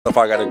If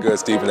I got a good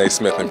Stephen A.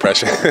 Smith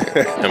impression.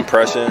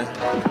 Impression?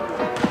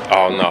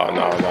 Oh, no.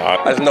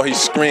 I just know he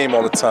scream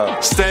all the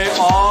time. Stay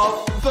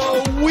off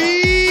the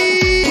weed.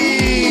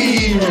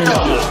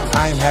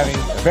 I am having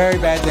a very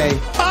bad day.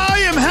 I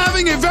am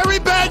having a very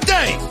bad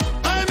day.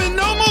 I am in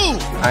no mood.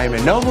 I am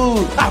in no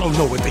mood. I don't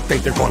know what they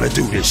think they're going to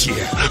do this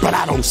year, but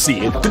I don't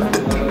see it.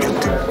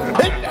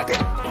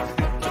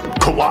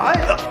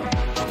 Kawhi?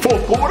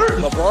 Fourth quarter?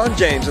 LeBron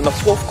James in the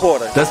fourth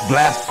quarter. That's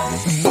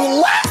blasphemy.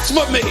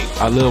 Blasphemy!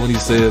 I love when he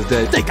says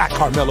that. They got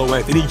Carmelo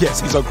Anthony.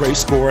 Yes, he's a great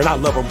scorer, and I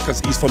love him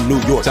because he's from New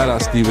York. Shout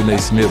out Stephen A.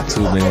 Smith,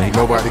 too, man.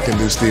 Nobody can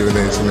do Stephen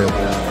A. Smith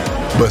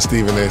but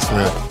Stephen A.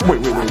 Smith.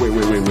 Wait.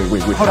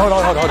 Hold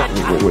on.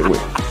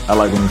 Wait. I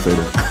like when you say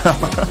that.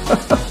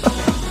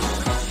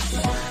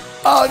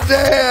 Oh,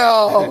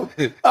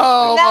 damn.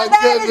 Oh, now my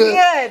that goodness. is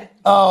good.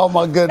 Oh,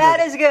 my goodness. That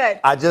is good.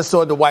 I just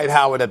saw Dwight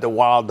Howard at the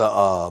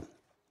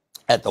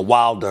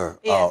Wilder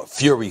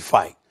Fury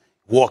fight,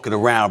 walking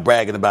around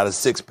bragging about his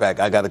six-pack.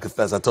 I got to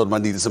confess, I told him I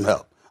needed some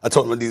help.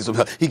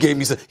 He gave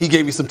me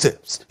some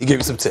tips. He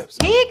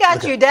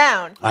got you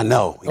down. I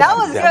know. That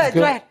was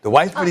good. Right.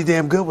 Dwight's pretty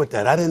damn good with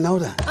that. I didn't know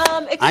that.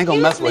 I ain't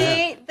gonna mess with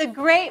him. The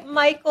great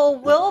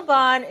Michael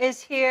Wilbon is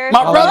here.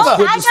 My brother.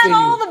 I got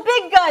all the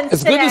big guns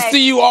It's today. good to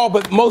see you all,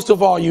 but most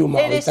of all you,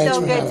 Molly. It is Thanks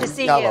so for good having to me.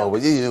 see Hello,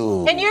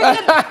 you. And you're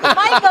gonna,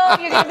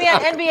 Michael, you're going to be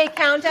on NBA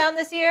Countdown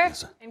this year?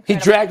 Yes, He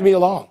dragged me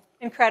along.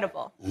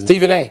 Incredible.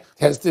 Stephen A.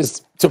 has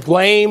this to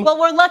blame. Well,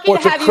 we're lucky or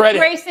to have credit.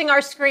 you gracing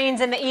our screens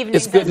in the evenings.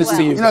 It's good to as well.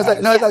 see you. You know,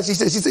 it's like she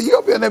said,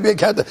 you're gonna be on NBA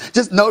Countdown.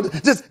 Just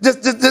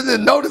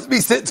notice me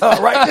sitting to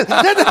her right. It's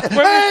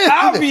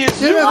obvious.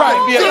 You're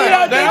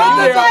right.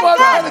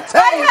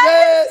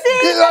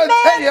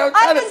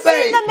 I haven't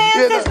seen the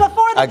man since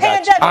before the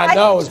pandemic. I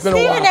know, it's been a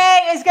while. Stephen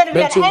A. is going to be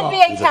Been on too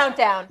NBA long.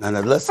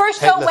 Countdown.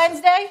 First show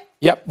Wednesday?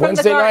 Yep,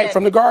 Wednesday night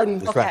from the Garden.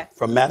 That's right.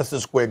 From Madison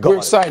Square Garden.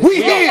 We're excited. We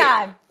Big here.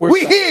 time.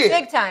 We here.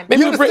 Big time.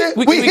 Maybe You we understand?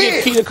 can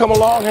get Key to come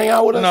along, hang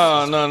out with us.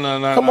 No.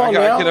 Come on, I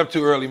gotta now. get up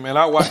too early, man.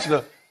 I watch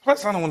the.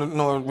 Plus, I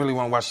don't really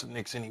want to watch the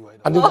Knicks anyway.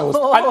 I knew that was.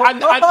 I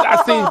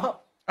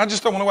I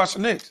just don't want to watch the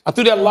Knicks.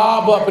 threw that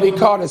lob up and he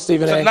caught it,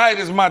 Stephen A. Tonight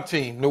is my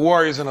team, the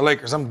Warriors and the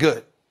Lakers. I'm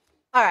good.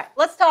 All right,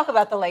 let's talk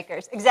about the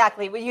Lakers.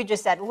 Exactly what you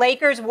just said.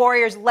 Lakers,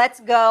 Warriors, let's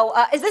go.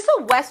 Is this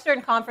a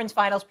Western Conference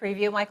Finals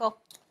preview, Michael?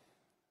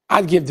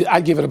 I'd give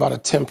it about a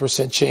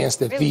 10% chance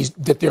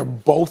that they're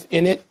both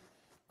in it.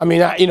 I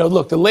mean,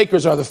 look, the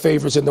Lakers are the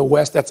favorites in the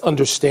West. That's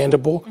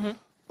understandable. Mm-hmm.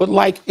 But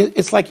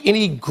it's like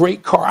any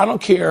great car. I don't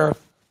care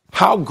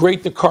how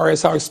great the car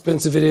is, how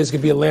expensive it is. It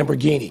could be a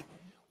Lamborghini.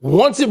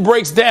 Once it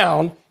breaks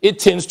down, it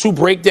tends to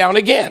break down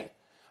again.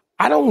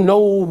 I don't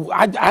know.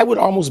 I would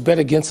almost bet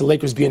against the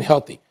Lakers being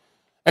healthy.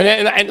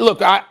 And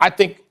look, I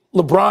think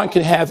LeBron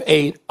can have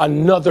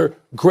another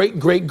great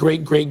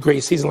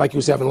season like he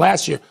was having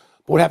last year.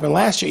 But what happened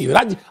last year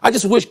even? I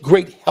just wish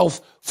great health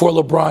for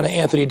LeBron and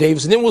Anthony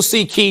Davis. And then we'll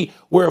see Key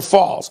where it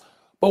falls.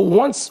 But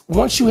once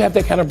you have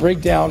that kind of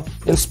breakdown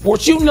in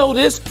sports, you know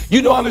this.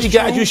 You know how many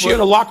guys you share in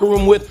the locker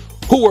room with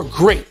who are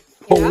great.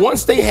 But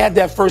once they had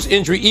that first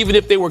injury, even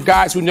if they were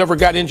guys who never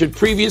got injured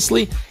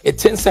previously, it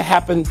tends to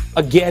happen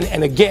again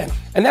and again.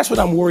 And that's what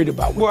I'm worried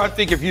about. Well, I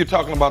think if you're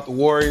talking about the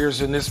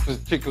Warriors in this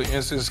particular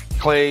instance,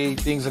 Clay,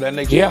 things of that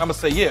nature, I'm going to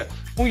say, yeah.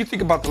 When you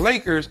think about the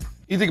Lakers,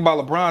 you think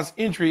about LeBron's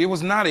injury, it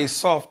was not a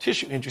soft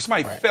tissue injury.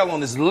 Somebody fell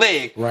on his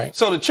leg. Right.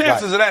 So the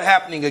chances of that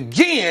happening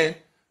again,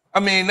 I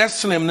mean, that's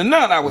slim to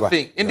none, I would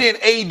think. And then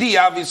AD,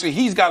 obviously,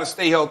 he's got to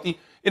stay healthy.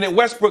 And then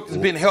Westbrook has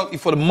been healthy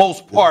for the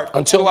most part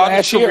until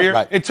last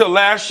year. Until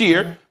last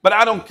year. But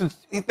I don't.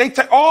 They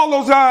take all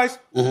those guys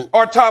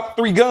are top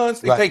three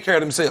guns. They take care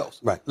of themselves.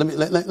 Right. Let me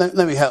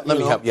help. Let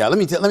me help y'all. Let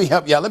me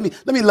help y'all. Let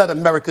me let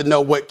America know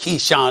what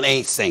Keyshawn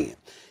ain't saying.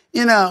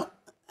 You know,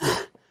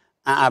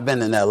 I've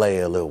been in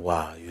L.A. a little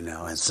while. You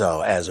know, and so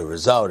as a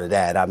result of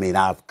that, I mean,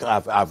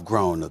 I've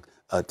grown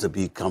to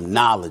become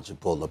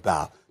knowledgeable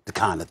about the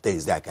kind of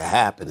things that can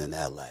happen in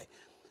L.A.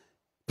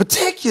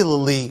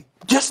 Particularly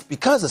just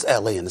because it's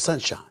L.A. in the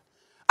sunshine.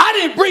 I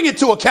didn't bring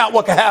into account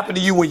what can happen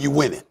to you when you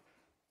win it.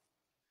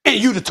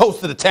 And you the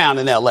toast of the town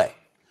in L.A.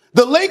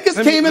 The Lakers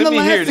came in the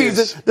last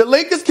season. The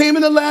Lakers came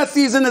in the last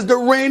season as the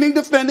reigning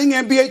defending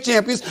NBA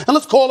champions. And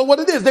let's call it what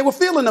it is. They were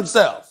feeling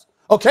themselves.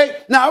 Okay?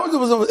 Now, it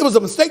was a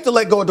mistake to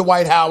let go of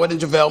Dwight Howard and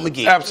JaVale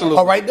McGee. Absolutely.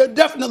 All right? There's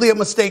definitely a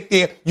mistake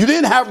there. You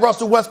didn't have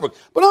Russell Westbrook.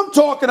 But I'm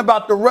talking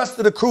about the rest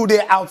of the crew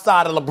there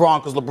outside of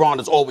LeBron, because LeBron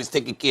is always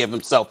taking care of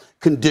himself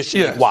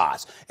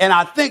conditioning-wise. And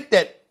I think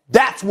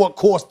that's what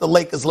cost the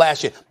Lakers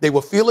last year. They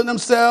were feeling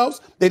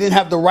themselves. They didn't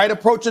have the right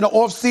approach in the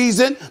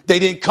offseason. They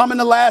didn't come in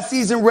the last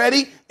season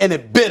ready, and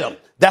it bit them.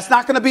 That's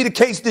not going to be the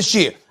case this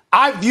year.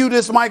 I view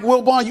this, Mike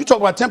Wilbon, you talk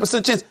about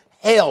 10% chance.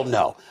 Hell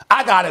no.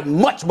 I got it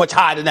much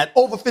higher than that,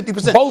 over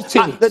 50%. Both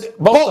teams.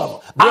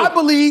 Both. I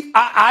believe,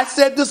 I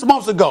said this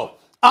months ago,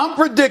 I'm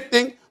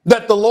predicting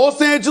that the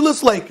Los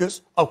Angeles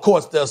Lakers, of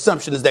course, the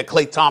assumption is that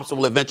Klay Thompson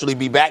will eventually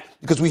be back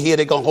because we hear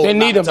they're going to hold him.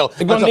 They need him. They're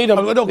going to need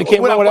him. They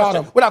can't win without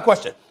him. Without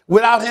question.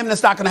 Without him,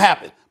 that's not going to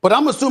happen. But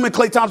I'm assuming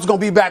Klay Thompson's going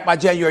to be back by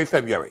January,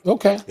 February.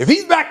 Okay. If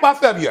he's back by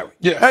February,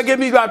 that gives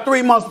me about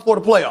 3 months before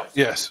the playoffs.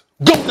 Yes.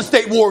 Golden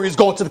State Warriors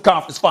going to the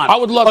conference final. I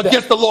would love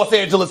against the Los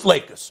Angeles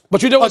Lakers.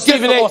 But you know what,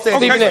 Stephen A.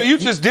 Okay, so you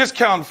just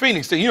discount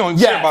Phoenix. Then you don't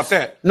even care about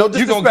that. No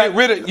disrespect. You're going to get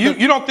rid of.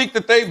 You don't think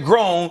that they've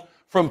grown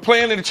from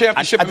playing in the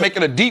championship and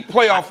making a deep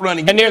playoff run.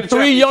 And their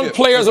 3 young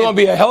players are going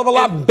to be a hell of a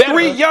lot better.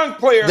 3 young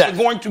players are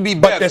going to be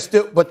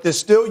better. But they're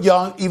still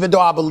young, even though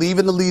I believe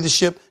in the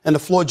leadership and the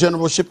floor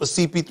generalship of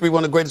CP3,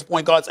 one of the greatest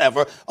point guards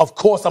ever. Of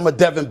course, I'm a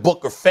Devin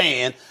Booker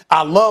fan.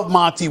 I love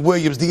Monty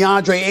Williams.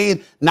 DeAndre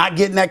Ayton not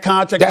getting that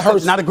contract. That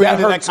hurts. Not agreeing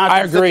with that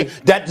contract. I agree.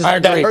 That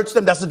hurts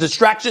them. That's a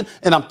distraction.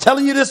 And I'm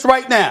telling you this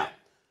right now.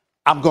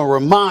 I'm going to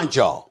remind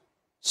y'all,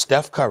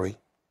 Steph Curry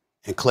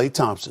and Klay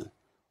Thompson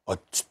are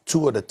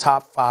 2 of the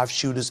top 5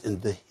 shooters in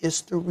the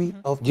history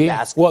of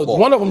basketball. Well,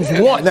 one of them is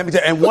one. Let me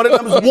tell you, and one of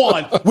them is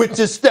one, which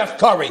is Steph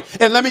Curry.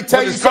 And let me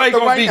tell you something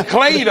right now.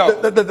 Clay, though.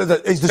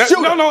 He's the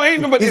shooter. No,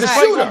 ain't nobody. He's a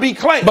Clay shooter. gonna be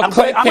Clay. But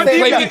Clay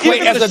can be Clay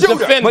as a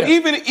defender. But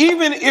even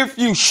if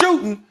you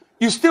shooting,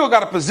 you still got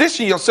to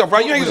position yourself,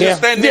 right? You ain't gonna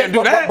stand there and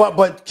do that.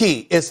 But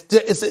Key,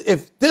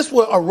 if this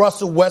were a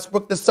Russell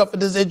Westbrook that suffered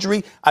this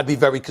injury, I'd be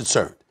very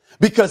concerned.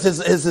 Because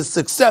his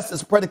success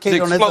is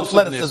predicated on his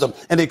athleticism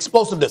and the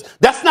explosiveness.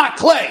 That's not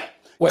Clay.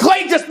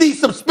 Clay just needs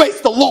some space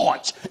to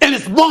launch, and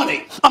it's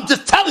money. I'm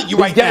just telling you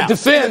right now.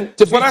 To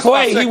be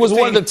Clay, he was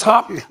one of the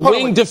top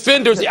wing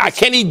defenders.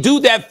 Can he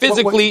do that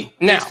physically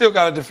now? He still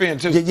got to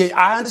defend, too. Yeah,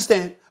 I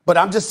understand. But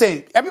I'm just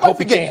saying, everybody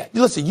forget.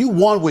 Listen, you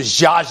won with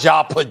Zsa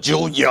Zsa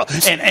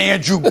Pachulia and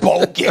Andrew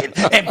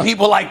Bogut and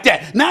people like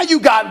that. Now you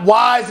got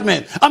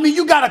Wiseman. I mean,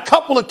 you got a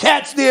couple of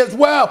cats there as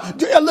well.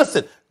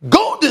 Listen,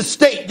 Golden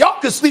State,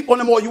 y'all can sleep on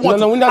them all you want.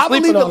 No, we're not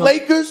sleeping on them.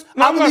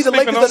 I believe the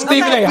Lakers.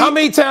 Stephen A., how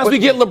many times we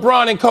get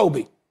LeBron and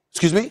Kobe?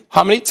 Excuse me?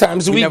 How many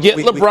times do we get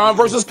LeBron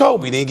versus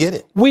Kobe? We didn't get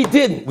it. We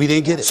didn't. We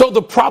didn't get it. So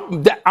the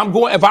problem that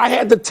if I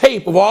had the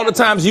tape of all the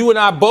times you and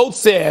I both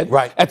said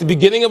at the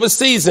beginning of a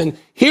season,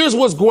 here's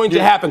what's going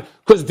to happen,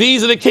 because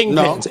these are the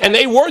kingpins. And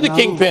they were the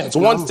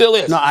kingpins. One still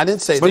is. No, I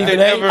didn't say that. I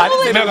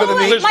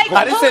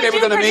didn't say they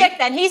were going to be.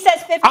 Then he says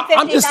 50-50.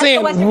 I'm just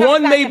saying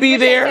one may be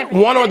there,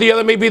 one or the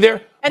other may be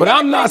there. But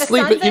I'm not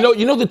sleeping.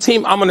 You know the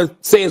team I'm going to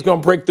say is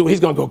going to break through. He's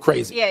going to go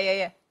crazy.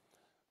 Yeah.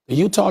 The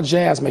Utah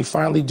Jazz may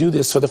finally do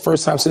this for the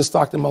first time since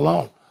Stockton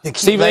Malone.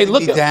 Stephen A.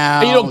 look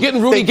at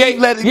getting Rudy Gay.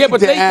 Yeah, but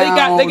they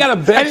got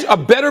a bench, a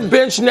better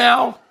bench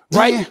now,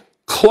 right?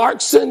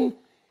 Clarkson.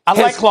 I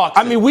like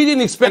Clarkson. I mean, we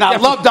didn't expect that. I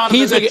love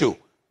Donovan Mitchell.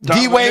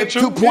 D-Wade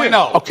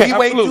 2.0. Okay.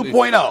 D-Wade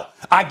 2.0.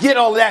 I get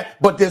all that,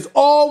 but there's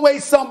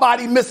always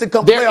somebody missing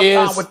come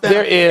playoff time with them.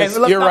 There is.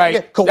 And you're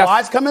right.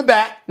 Kawhi's coming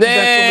back.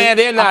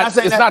 They're not.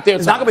 It's not their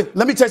time.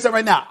 Let me tell you something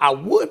right now. I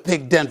would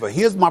pick Denver.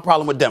 Here's my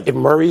problem with Denver. If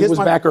Murray was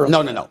back early.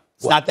 No.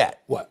 It's not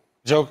that. What?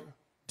 Joker.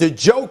 The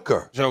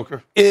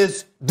Joker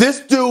is, this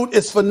dude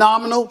is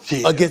phenomenal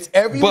against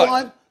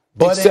everyone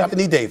but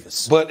Anthony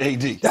Davis. But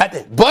AD.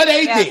 But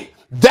AD. Yeah.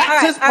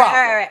 That's his problem.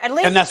 All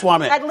right. And that's why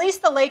I'm at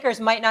least the Lakers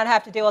might not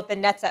have to deal with the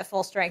Nets at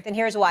full strength. And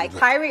here's why.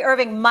 Kyrie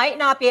Irving might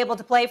not be able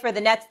to play for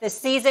the Nets this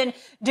season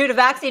due to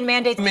vaccine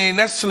mandates. I mean,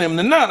 that's slim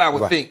to none, I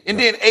would think. And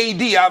then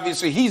AD,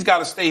 obviously, he's got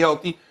to stay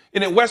healthy.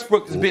 And then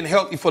Westbrook has been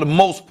healthy for the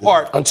most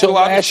part until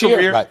last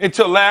year.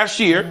 Until last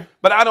year.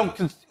 But I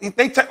don't.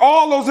 They take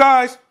all those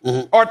guys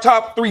are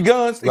top 3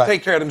 guns. They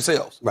take care of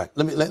themselves. Right.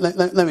 Let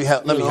me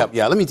help. Let me help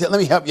y'all. Let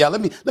me help y'all.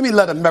 Let me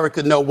let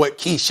America know what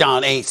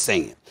Keyshawn ain't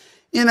saying.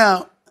 You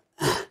know,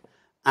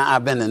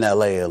 I've been in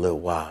L.A. a little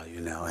while,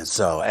 and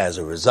so as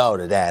a result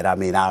of that, I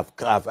mean,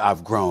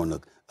 I've grown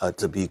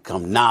to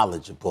become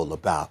knowledgeable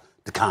about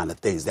the kind of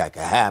things that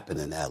can happen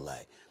in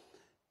L.A.,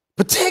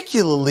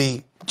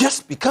 particularly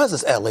just because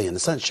it's L.A. in the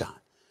sunshine.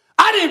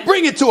 I didn't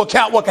bring into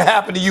account what can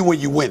happen to you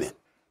when you win it,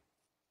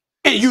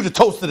 and you the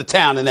toast of the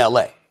town in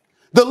L.A.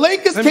 The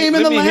Lakers came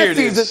in the last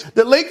season.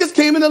 The Lakers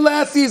came in the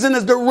last season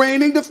as the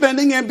reigning,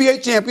 defending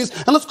NBA champions,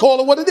 and let's call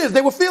it what it is.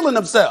 They were feeling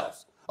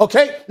themselves.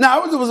 Okay?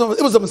 Now, it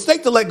was a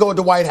mistake to let go of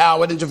Dwight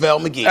Howard and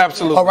JaVale McGee.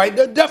 Absolutely. All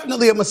right?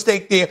 Definitely a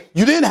mistake there.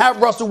 You didn't have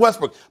Russell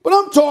Westbrook. But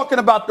I'm talking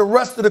about the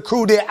rest of the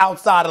crew there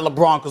outside of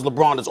LeBron, because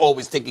LeBron is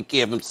always taking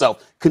care of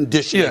himself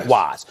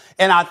conditioning-wise.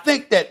 And I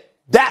think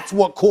that's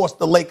what cost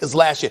the Lakers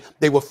last year.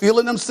 They were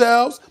feeling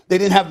themselves. They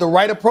didn't have the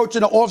right approach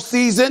in the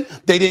offseason.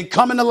 They didn't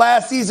come in the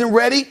last season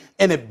ready,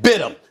 and it bit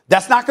them.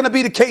 That's not going to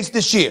be the case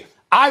this year.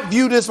 I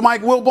view this,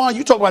 Mike Wilbon,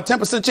 you talk about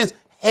 10% chance.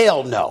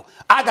 Hell no.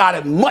 I got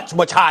it much,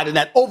 much higher than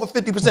that, over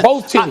 50%.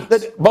 Both teams.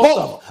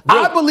 Both.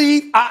 I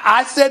believe,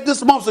 I said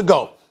this months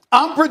ago,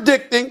 I'm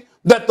predicting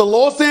that the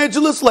Los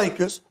Angeles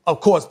Lakers,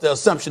 of course, the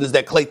assumption is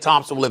that Klay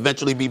Thompson will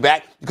eventually be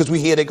back, because we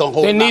hear they're going to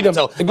hold him. They need him.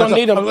 They're going to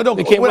need him.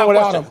 They can't win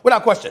without him.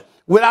 Without question.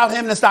 Without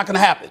him, that's not going to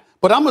happen.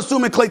 But I'm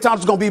assuming Klay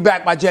Thompson's going to be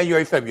back by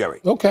January,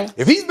 February. Okay.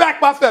 If he's back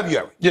by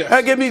February,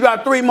 that gives me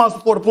about 3 months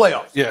before the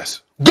playoffs.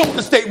 Yes.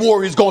 Golden State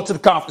Warriors going to the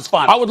conference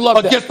final. I would love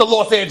against the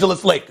Los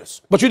Angeles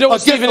Lakers. But you know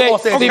what, Stephen A.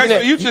 Okay, so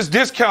you just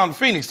discount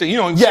Phoenix. Then you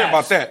don't even care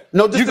about that.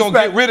 No You're going to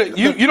get rid of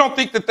you don't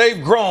think that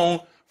they've grown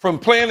from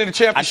playing in the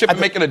championship and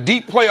making a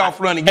deep playoff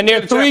run. And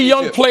their 3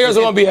 young players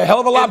are going to be a hell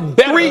of a lot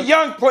better. 3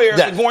 young players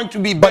are going to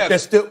be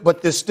better.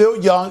 But they're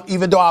still young,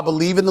 even though I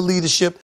believe in the leadership